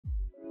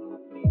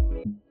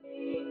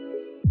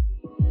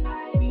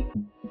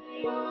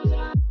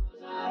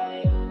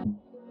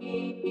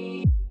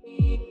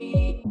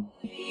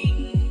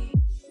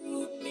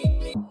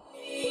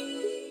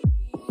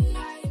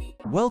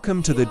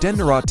Welcome to the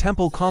Dendera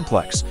Temple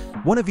Complex,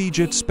 one of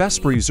Egypt's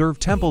best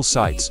preserved temple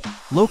sites,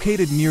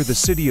 located near the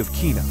city of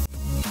Qena.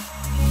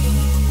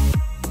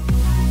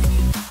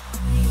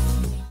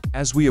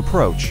 As we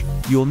approach,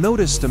 you'll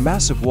notice the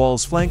massive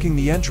walls flanking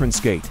the entrance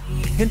gate,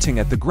 hinting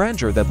at the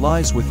grandeur that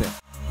lies within.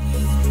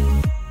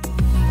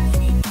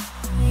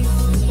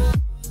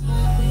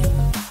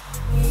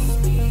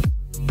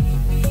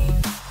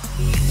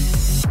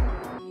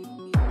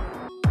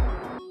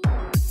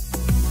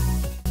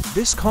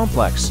 This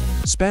complex,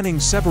 spanning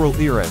several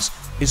eras,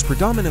 is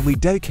predominantly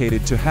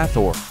dedicated to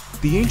Hathor,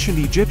 the ancient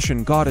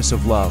Egyptian goddess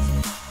of love,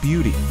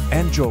 beauty,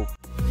 and joy.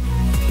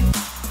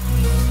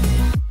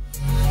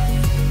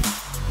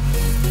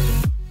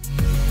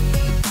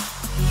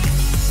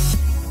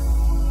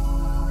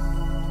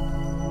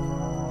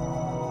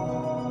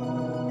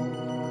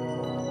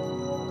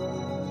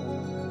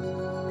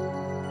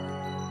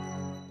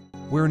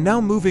 We're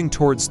now moving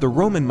towards the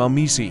Roman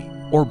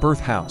Mamisi, or birth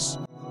house.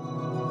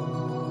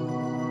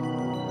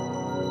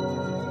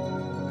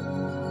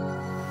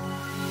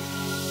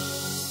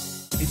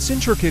 Its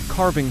intricate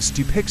carvings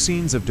depict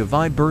scenes of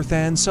divine birth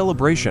and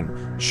celebration,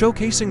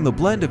 showcasing the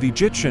blend of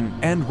Egyptian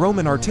and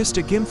Roman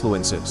artistic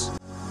influences.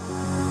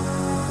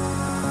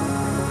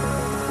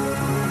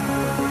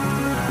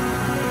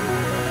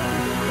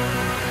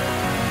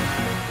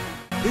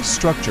 This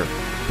structure,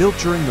 built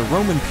during the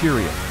Roman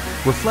period,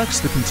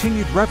 reflects the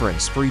continued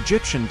reverence for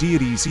Egyptian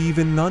deities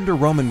even under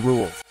Roman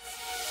rule.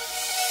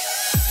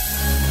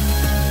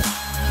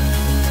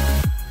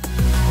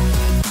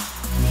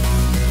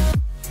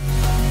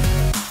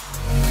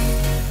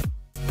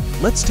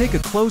 Let's take a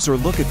closer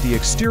look at the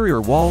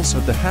exterior walls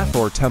of the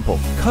Hathor temple,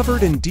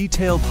 covered in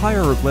detailed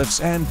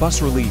hieroglyphs and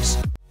bas-reliefs.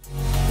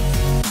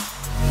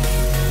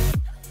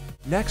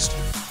 Next,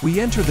 we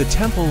enter the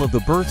Temple of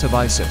the Birth of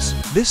Isis.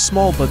 This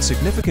small but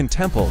significant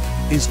temple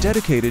is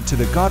dedicated to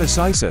the goddess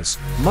Isis,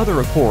 mother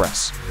of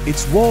Horus.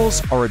 Its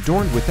walls are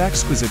adorned with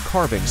exquisite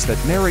carvings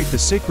that narrate the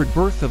sacred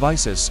birth of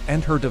Isis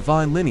and her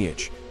divine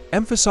lineage,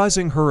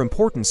 emphasizing her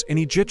importance in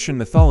Egyptian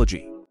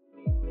mythology.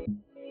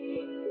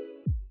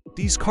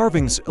 These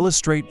carvings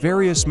illustrate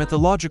various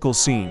mythological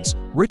scenes,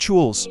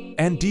 rituals,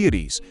 and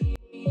deities.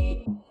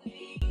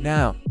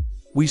 Now,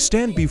 we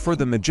stand before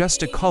the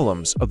majestic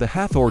columns of the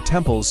Hathor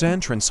Temple's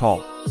entrance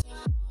hall.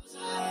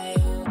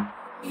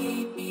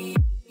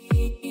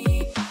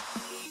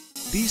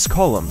 These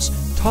columns,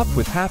 topped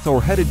with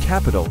Hathor-headed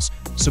capitals,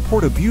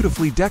 support a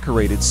beautifully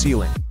decorated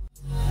ceiling.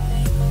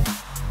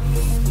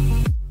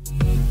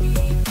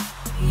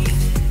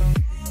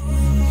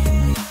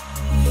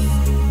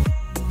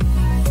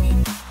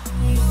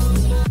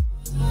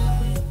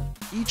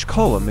 Each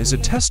column is a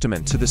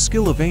testament to the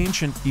skill of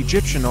ancient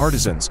Egyptian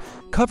artisans,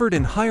 covered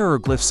in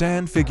hieroglyphs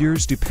and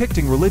figures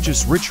depicting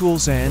religious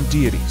rituals and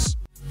deities.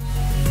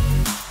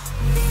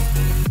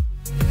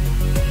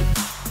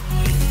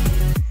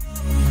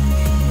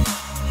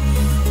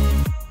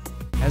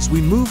 As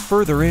we move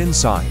further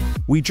inside,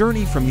 we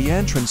journey from the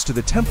entrance to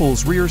the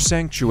temple's rear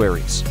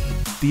sanctuaries.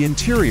 The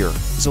interior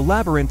is a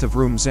labyrinth of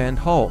rooms and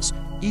halls,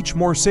 each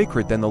more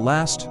sacred than the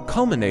last,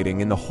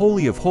 culminating in the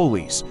Holy of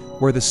Holies,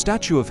 where the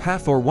statue of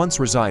Hathor once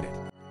resided.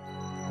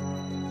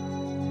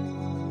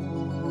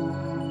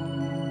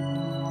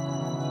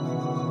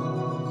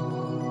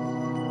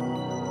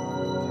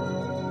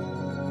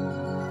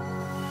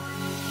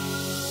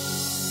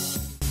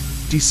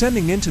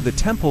 Descending into the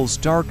temple's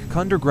dark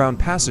underground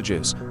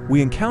passages,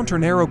 we encounter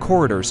narrow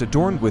corridors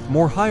adorned with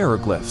more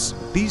hieroglyphs.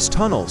 These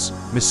tunnels,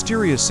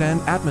 mysterious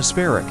and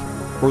atmospheric,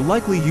 were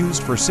likely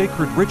used for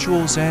sacred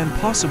rituals and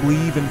possibly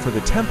even for the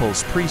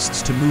temple's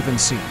priests to move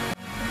unseen.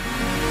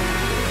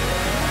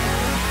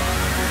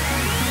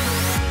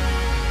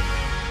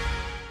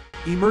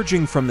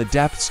 Emerging from the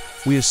depths,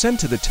 we ascend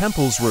to the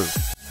temple's roof.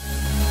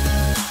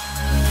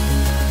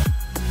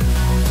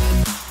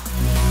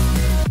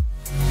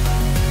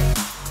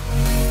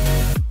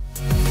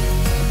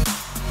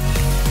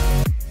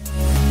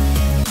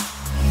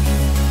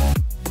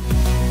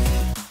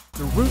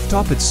 The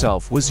rooftop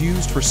itself was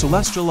used for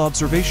celestial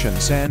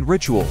observations and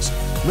rituals,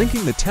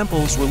 linking the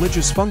temple's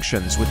religious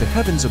functions with the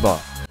heavens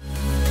above.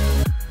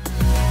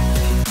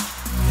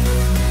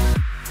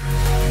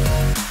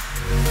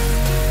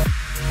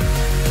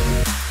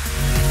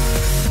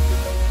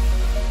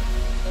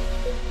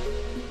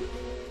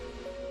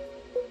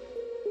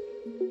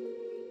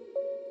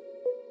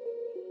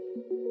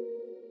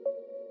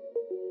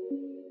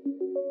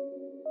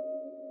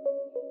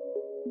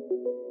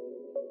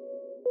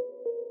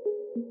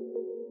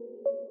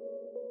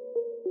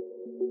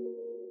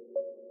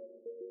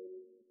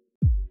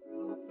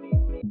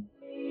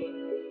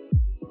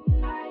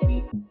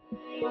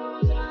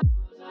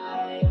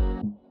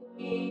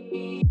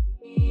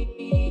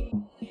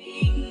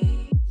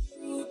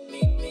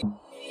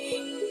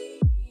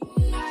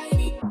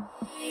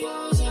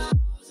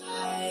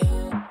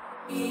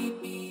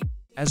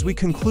 As we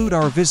conclude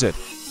our visit,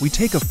 we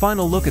take a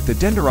final look at the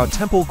Dendera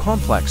Temple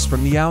Complex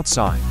from the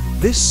outside.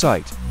 This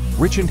site,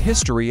 rich in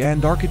history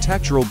and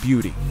architectural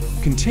beauty,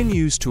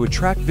 continues to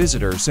attract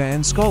visitors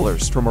and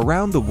scholars from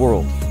around the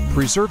world,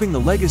 preserving the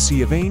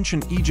legacy of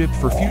ancient Egypt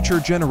for future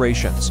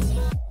generations.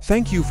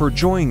 Thank you for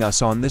joining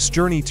us on this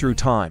journey through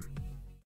time.